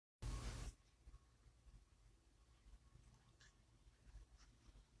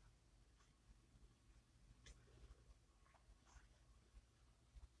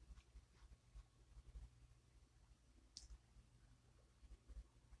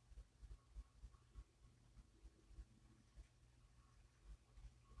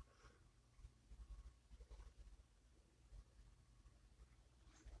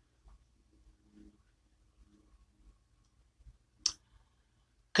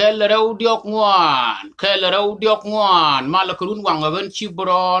Kellerau diok ngwan, malakurun wangavan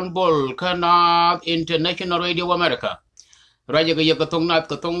chibron bol kanat International Radio America. Raja ga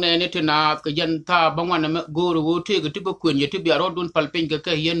katong ne netinat ka janta bangwan guru wuti ga tibu kun yeti bi arodun palpin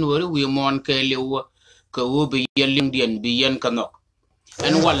ka yen wori wi mon ke lew ka wo bi yen dien bi yen kanok.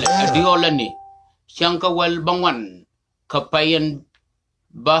 En wal diolani shanka wal bangwan ka payen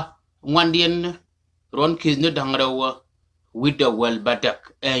ba ngwandien ron kizne dangrawa with the well badak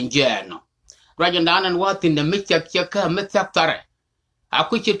and jano. Rajan and what in the mitchak tare. I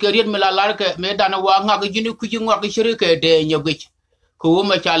could check a real melalaka, medana wanga, you could you walk a shirika day in your witch.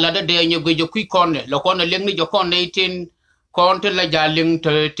 Kuma chalada day in your witch, a quick corner, Locona lingly your con 18, content like darling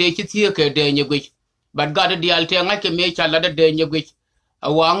to take it here day in your witch. But got a deal tang I can make chalada day in your witch. A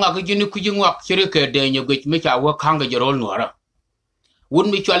wanga, you could you walk shirika day in your witch, make our work hunger your own water.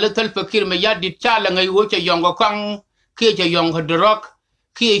 Wouldn't be a little fakir me yard did chalang I watch a younger kang. Kia young had the rock,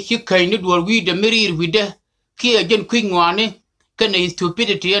 Kia kind will we the mirror with the Kia Jen Queen one, can a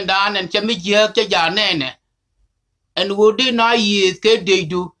stupidity and down and Chamija Janene. And would they not ye, they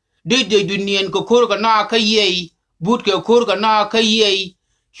do, they do Nian Kokorgana Kaye, Butka Korgana Kaye,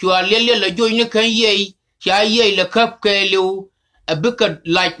 Shua Lilla la join Kaye, Shaye la cup Kalu, a bucket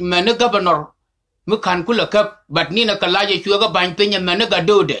like Mana governor, Mukan pull a cup, but Nina Kalaja sugar bang pin and Managa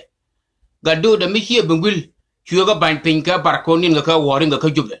dode. Gado the Mishia Bungul. Sugar bind pinker, barconin the car warring the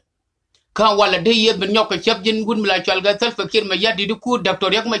Kajube. Can't while a day ye been yok a chapin good like Chalgatel for Kirma Yadi do good, Dr.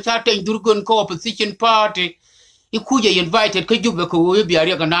 Yakmachata and Durgun co-opposition party. Ikuja invited Kajube ko be a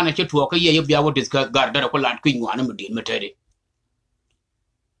Yaganana Chetwalker, ye be our discuss garden of land queen one material.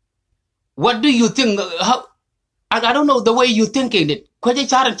 What do you think? How I don't know the way you thinking it. Quite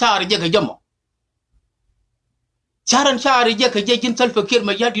Charan Char Yakajamo. Charan Char Yakajan self for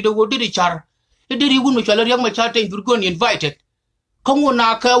Kirma Yadi do did it char. Did he wouldn't tell a young machata in Burgon invited? Come on,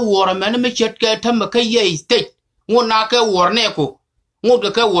 Naka war a man, Michetka, Tamaka state, one Naka war Neko, won't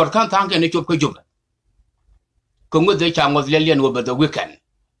the war can't thank any chop Kajuba. Come with the charm was Lillian over the weekend,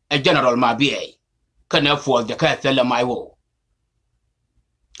 a general Mabie, can afford the castle my woe.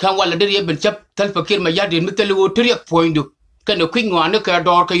 Come while a day been chap, tell for kill my yard in Mitalu Triak point, can the queen one look at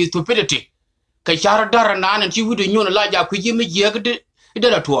door stupidity? Kashara Daranan and she would know Laja Kujimi Yagd, it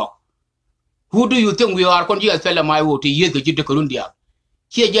did a talk. Who do you think we are? Conjure fella my woe to years the Jitakurundia.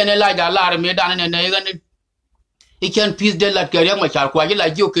 Here, Janela, Lara, Medan and Nagan. It can't piece de la Kariama, quite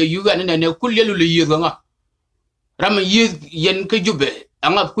like you and a Kulilu Yugama. Raman years Yen Kajube,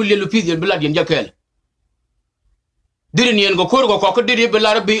 and up Kulilu Piz and blood in Jakel. Didn't Yen go Korgo, did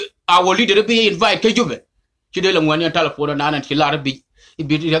it be our leader be invite Kajube? She didn't want your telephone and she Lara be, it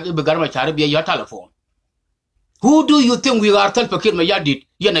be Garma Charabi your telephone. Who do you think we are? Tell Pakir Mayadit,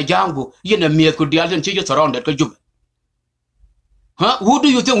 Yena Jango, Yena Mir could deal and changes around that Kajub. Huh? Who do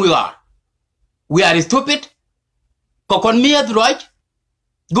you think we are? We are stupid? Kokon me at right?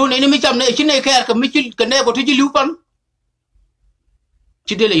 Go in any nation, a care, Mitchell can never to Lupan.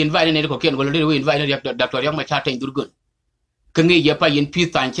 Chidele invited Nekokan, will invite Dr. Yamachata in Durgun. Kangi Yapa in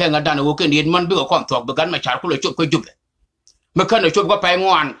peace and Chang and Dana Woken in one big account talk began my charcoal chop Kajube. Makana chop up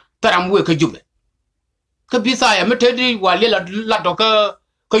one, Taram Kajube. Kabisa, I'm a teddy while Latoka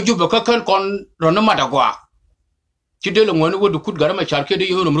Kajuba can con Ronamatagua. Chidel one would could Garama Charkedi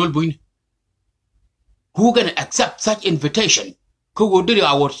Unum Buin. Who can accept such invitation? Who would be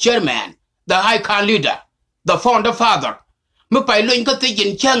our chairman, the high car leader, the founder father? Mupai Linka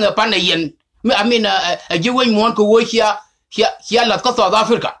in Chang upon a yen. I mean, a Jewish one who work here, South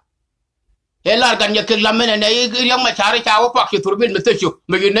Africa. A large and Yakilaman and a young Machari, our pocket to win Mr. Chu,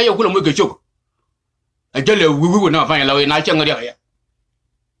 may you know you make a choke. I tell you, we would not find a lawyer in Achanga.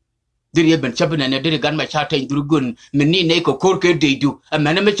 Did he have been chopping and I did a gun my charter in Drugun, Meni Neko Corke they do, a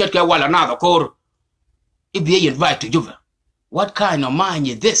manamachatka while another core. If they invite to Juba, what kind of mind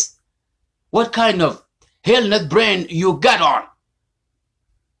is this? What kind of hellnut brain you got on?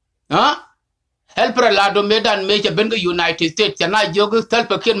 Huh? Helper Lado Medan Major Benga United States and I joke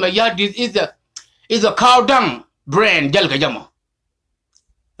self a kid my yard is a cow dung brain, Jalgajamo.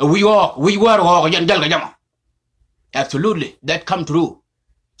 We were all Jalgajamo. Absolutely, that come true.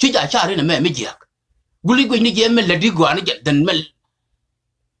 Chija char in a man, Mijiak. Gully going to get me let you go and get then mel.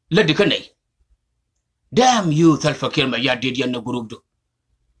 Let the canoe. Damn you, self-a-kill my yard did no group.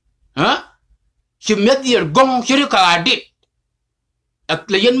 Huh? She met the gong shirika did. A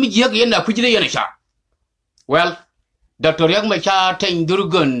client Mijiak in a Pujiyanisha. Well, Dr. Yagmacha Tang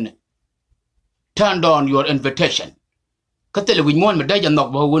Durgun turned on your invitation. Katel with one medaya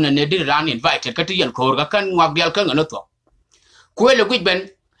knock bone and they did run invited Katian Korga can walk the Alkan and a talk. Quella Wigben,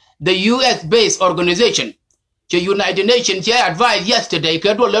 the US based organization, The United Nations advised yesterday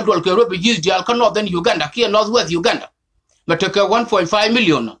ke do le do ke refugees dial ka northern Uganda ke northwest Uganda. But take 1.5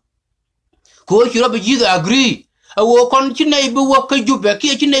 million. Ko chi refugees agree. Awo kon chi nei bu wo ka jube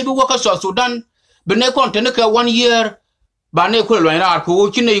ke chi nei bu wo ka South Sudan. Bene kon te ne ke 1 year. Bane ko lo ina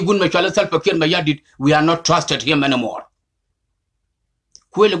ko chi nei gun me chala self ke me yadit. We are not trusted him anymore.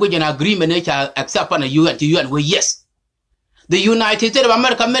 Ko le go an agreement ne cha accept na UN we yes. The United States of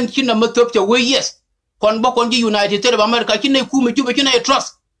America men chi na matop cha we yes. Kon bo kon United States of America chi nei ku me jube chi nei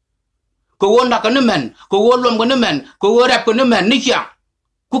trust. Ko won na kan men, ko won lom kan men, ko wo rap kan men ni kya.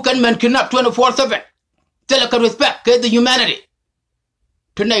 Ku kan men kidnap 24/7. Tell ka respect ke the humanity.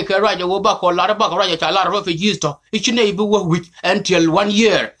 Tonight ka raja wo ba ko la ba ko raja cha la refugees to. Chi nei bu wo week until 1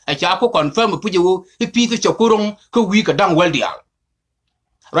 year. A cha ko confirm pu je wo peace cha kurung ko wi ka dang wel dial.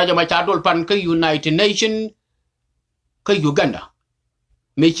 Raja ma cha dol pan ka United Nation ka Uganda.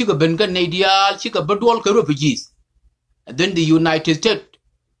 Me chi ka ben ka nei dial chi ka badol ka refugees. And then the United States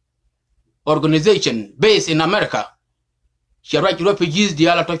organization based in America. She right refugees the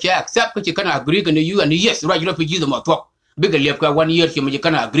ala to accept that you can agree can you and yes right refugees mo talk big liep 1 year you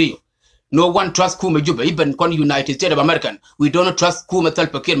can agree. No one trust ku juba even con United States of American. We don't trust ku metal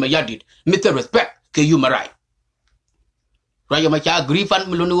pakin ma yadit. Mr. Respect ke you right. Right ma cha agree fan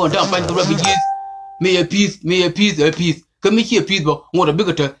me no want find the refugees. May a peace. Come me a peace bo more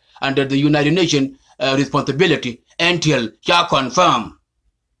bigger under the United Nations responsibility until cha confirm.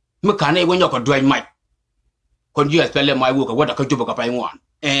 Mekane when you could drive mic. Kon you spell my work what I juba ka pai wan.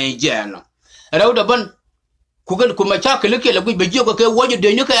 Jen. Around the bun. Kugan kumacha keleke la be jogo ke wo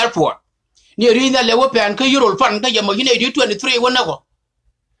de nyuka airport. Ni rina le wo pan ke Euro fan ka yamo hine 23 wona go.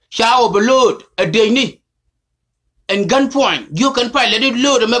 Sha overload a day ni. And gunpoint you can pilot it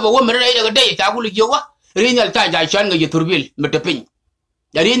load me ba wo me re ga day ta gulu jowa. Rina ta ja chan ga yiturbil metapin.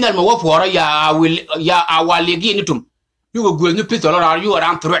 Ya rina mo wo fora ya will ya awaligi nitum. You go gwel ni pistol or you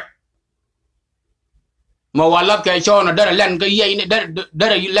around threat. Ma wala ka show na dara len ka ye ni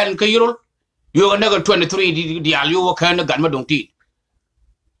dara len ka yirol. You go naga 23 di al you kan gan ma dong ti.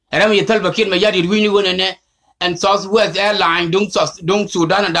 Era mi tal bakin ma yadi wini wona ne and Southwest Airline dung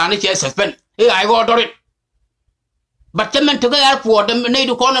Sudan and dani che suspend. Hey I go order it. But temen to the airport them need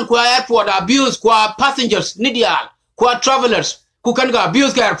to call and kwa airport abuse kwa passengers ni di al kwa travelers who can go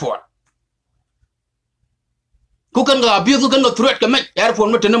abuse the airport. Who can go abuse, who can go threat come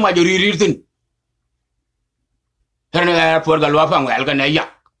airport not in a majority reason. Her airport galwapang algan yak.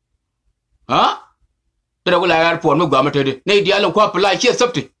 Huh? The regular airport no government, nay dialog quap like here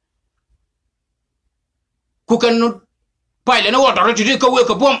something. Who can pilot no water to take away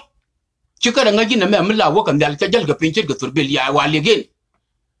a bomb? Chicken and again a mamma walk and the Alcajalga pinch to Bilia while again.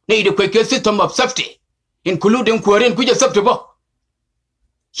 Nay the quick system of safety, including quarrying which is acceptable.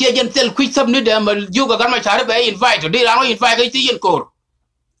 She again tell quick submit them, you got my child invite, they are invite in court.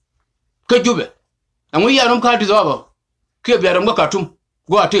 Kajube. And we are on card is over. Keep your Mokatum.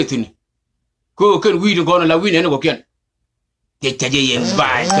 Go at it. Go can we go on a win and again. Get a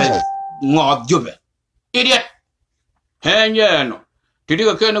invite. Not Jube. Idiot. Hang no. Did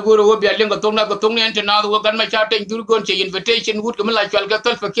you can go to be a link of Tony and now work on my child and do go invitation would come like I'll get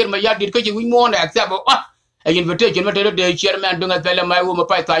for kill my yard because we want to accept. An invitation, what the chairman doing a tell my woman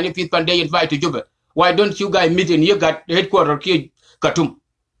by tiny feet per day invite to Juba. Why don't you guys meet in your headquarters kid Katum?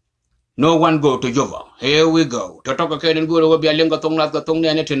 No one go to Juba. Here we go. To talk again and go over be a link of Tony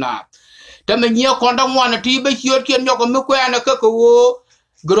and it enough. Tell me your condom one a tea, but you can knock a milk and a cocoa.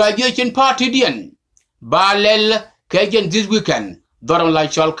 Graduation party then. Balel, Cajun this weekend. Doron like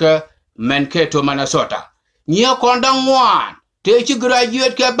Chalka, Mankato, Minnesota. Near condom one. Take your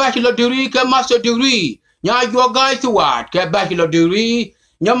graduate, bachelor degree, master degree. Nya your guys to what? Ke bachelor degree.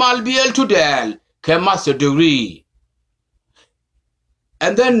 Nya malbiel to del. Ke master degree.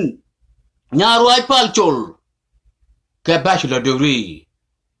 And then nya right palchol. Ke bachelor degree.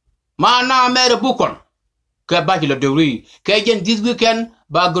 Mana mere bukon. Ke bachelor degree. Ke jen this weekend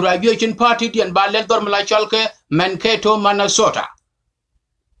ba graduation party and ba let dorm la chalke Mankato, Minnesota.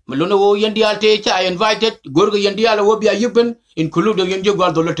 Malona wo yendi alte I invited gorgo yendi ala wo bia yiben include yendi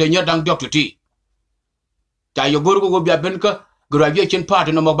gol do tenya dang Dr. T. Ta yo gorgo go bia benka graduation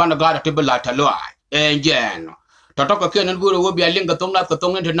party no mabana gara tebela taloa enjen to to ken ngoro go bia linga tonga to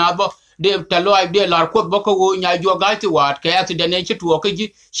tonga nabo de taloa de lar ko boko wo nya jo ga ti wat ke accident e to ko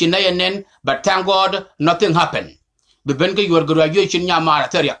ji shinayenen but thank God nothing happened be benka your graduation nya mara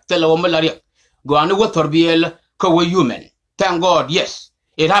teria telo malaria go anu wo torbiel ko wo human thank God yes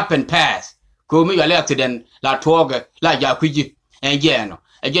it happened pass ko mi yale accident la toga la ja kwiji enjen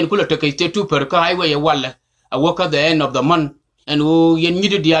again kula to ke tu per ka highway wala I work at the end of the month and wo yen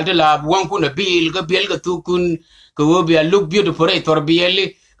nyidi dial de la wan kun bil ga tu kun ko wo be look beautiful e tor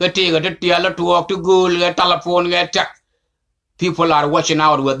bieli ga te ga de dial to walk to goal ga telephone ga tech. People are watching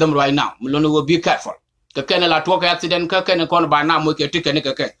out with them right now. Mulone will be careful. Ka ken la to ka accident ka ken kon ba na mo ke tikene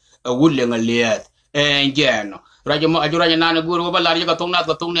ka ke wulle nga liet en jeno rajo mo ajura na na guru ba la ga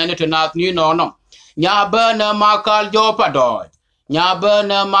tong ne te na ni no nya bana makal jo padoj nya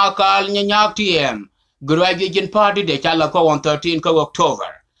bana makal nya nyak tiem graduation party de chala ko on 13 ko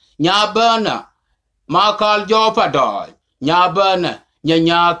October nya bana makal jo padoj nya bana nya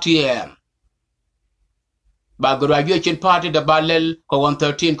nyak tiem ba graduation party de balel ko on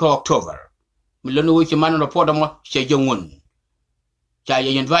 13 ko October milonu wi man report mo che jongun cha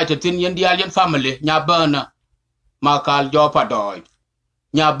ye invited tin yen dial yen family nya bana makal jo padoj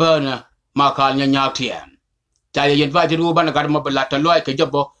nya bana makal nya nyak tiem cha ye invited ru bana gar mo balata loy ke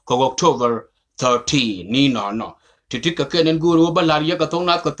jobo ko October 13 ni no titika kenen guru balar ye ka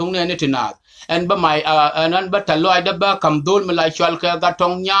tong ne tinat en ba mai anan ba taloy da ba kam dul mala chwal ka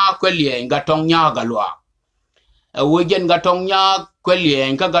gatong nya kwelien gatong nya galwa wojen gatong nya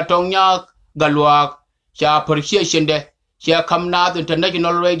kwelien ka gatong nya galwa cha appreciation de cha kamna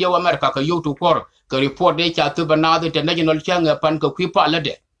international radio America ka youtube for ka report de cha tu bana international chang pan ka kwipa la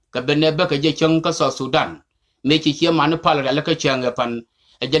de ka bene ba ka je chang ka Sudan me chi man pala la ka chang pan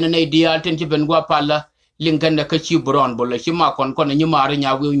ejene dial tin ci ben gwa pala linkan da ka ci brown bola ci ma kon ni mari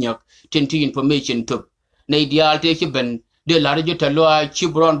nya wi nyak tin information to ne dial te ci ben de la radio talo ci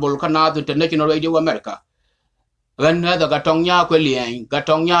brown bol kana do international radio America wen na da gatong nya ko lien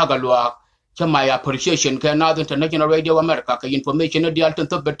gatong nya ga lwa ci ma appreciation ka na do international radio America ka information dial tin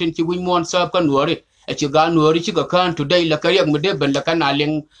to betin ci wi mon sab kan wori e ci ga nori ci ga kan today la kariyak mu de ben la kana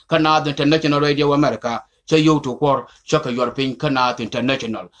ling kana do international radio America so you to war chaka European kanat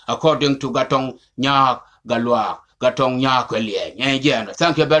international according to gatong nya galwa gatong nya kwelie nyen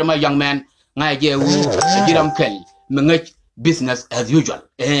thank you very much young man ngai je wu jiram kel mengech business as usual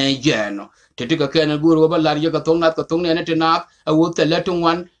jeno tetika ken guru ba lar ye gatong ne tinat awu teletung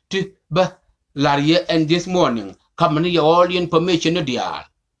one to ba lar ye and this morning come ni all information dia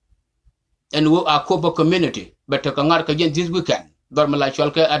and we are cover community but ka ngar ka this weekend dormala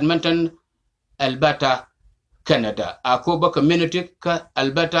cholke Edmonton Alberta Canada akoba community ka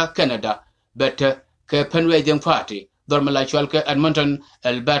Alberta Canada but ka fundraising party dormala cholke Edmonton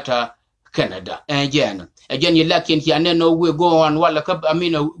Alberta Canada again you like in here no we go on wala ka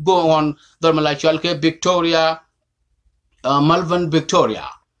go on dormala cholke Victoria Malvern Victoria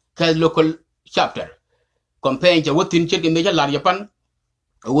ka local chapter campaign ja wotin cheke meja lar yapan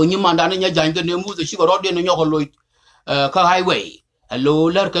woni mandana nya jangde ne mu ci go de no nyoko loy ka highway allo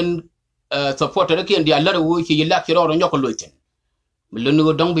lar kan supporter again the alert wo ki yilla ki ro nyoko loiten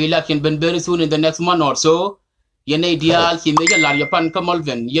milunu dong bi lakin ben very soon in the next month or so yene dial ki meja lar yapan ka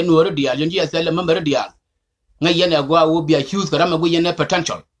Malvern yen wor dial yen ya sele member dial ngay yene gwa wo bi accuse ka ram go yene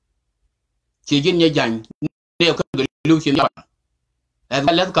potential ci jin nya jang ne ko lu ci yapan as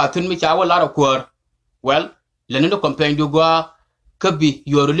well as ka tun mi cha wala ko well lenu campaign du gwa could be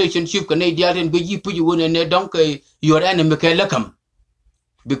your relationship Canadian and be put you ne donc your enemy ke lakam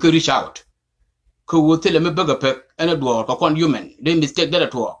because reach out ko wote le me bega pek and do ko kon human they mistake that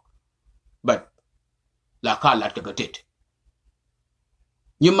at all but la kala ke gatet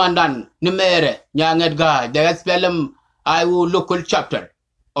nyumandan ni mere nyanget ga the SPLM IO local chapter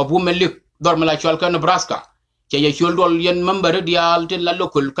of women league dormala chalka Nebraska che ye sholdol yen member dial te la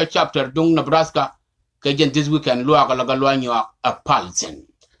local ka chapter dung Nebraska kajen this weekend lo aga laga lo anyo a palsen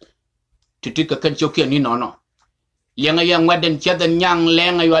titika kan chokia ni no lenga yang waden chadan nyang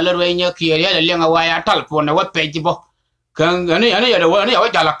lenga yo la roenya kiya ya lenga wa ya talpon wa peji bo kan ani ya da wa ni wa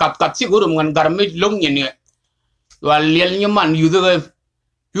jala kat siguru ngan garmi long ni wa lel ni man yu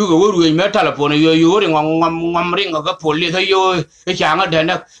go ru me talpon yo ri ngam ring ga poli tho yo e changa de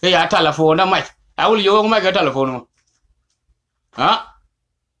na ya talpon na mai awul yo ma ga talpon ha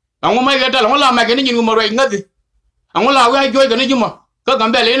ango mai gata la ma gani ngi mo roi ngadi ango la wa joy gani juma ka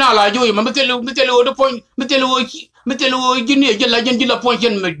gambe le na la joy ma metelu do point metelu jini je la jin la point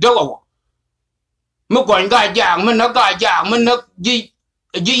jen me dawo mo ko nga jang men na ga jang men na ji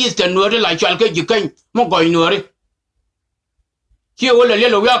isten no de la chal ke ji kan mo ko no re ki o le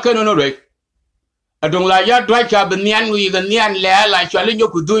lo ya ke no re adong la ya dwa cha ben nian wi ga nian le la chal nyo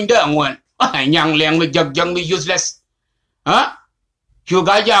ku duin da ngwan nyang leng me jang me useless ha you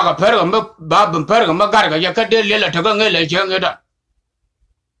guys are pergam bab pergam garga ya ka de lela taga ngele chenge da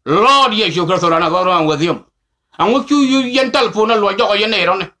lord ye you krasora na garo with him angu you yental pona lo jogo yene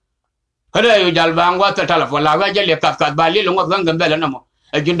ron kada yo jalba ngwa ta telefon la ga jele kat ba le ngo ganga bele namo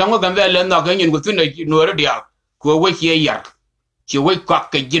ajinda ngo gambele na ga nyin gutuna no dia ko we ye yar chỉ quay quạt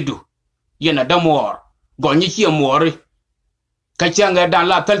cái gì đủ yên là đâm mỏ gọi như chia mỏ rồi cái chàng người đàn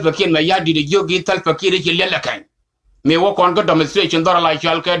là thal fakir mà ya đi được yogi thal fakir chỉ liên là cảnh mẹ vợ con có demonstration đó là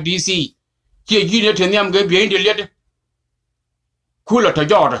chal cái DC chỉ duy nhất thì em cái biển đi liên khu là thay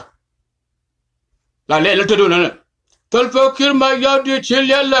đổi là lẽ là tôi nói thal fakir mà ya đi chỉ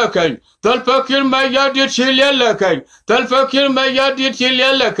liên là cảnh thal fakir mà ya đi chỉ liên là cảnh thal fakir mà ya đi chỉ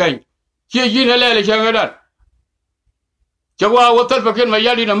liên là cảnh chỉ duy nhất là chàng người đàn Jawa wotal fakir ma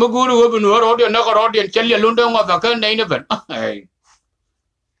yadi na muguru wo bunu rodi na ko rodi chelya lundo ma fakir nei ne ben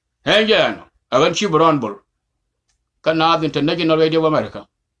hey jan agan chi brown bull kana the international radio of America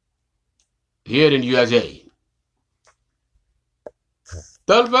here in USA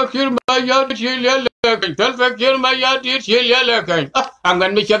tal fakir ma yadi chelya la tal fakir ma yadi chelya la kan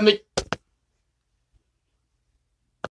angan mi chat mi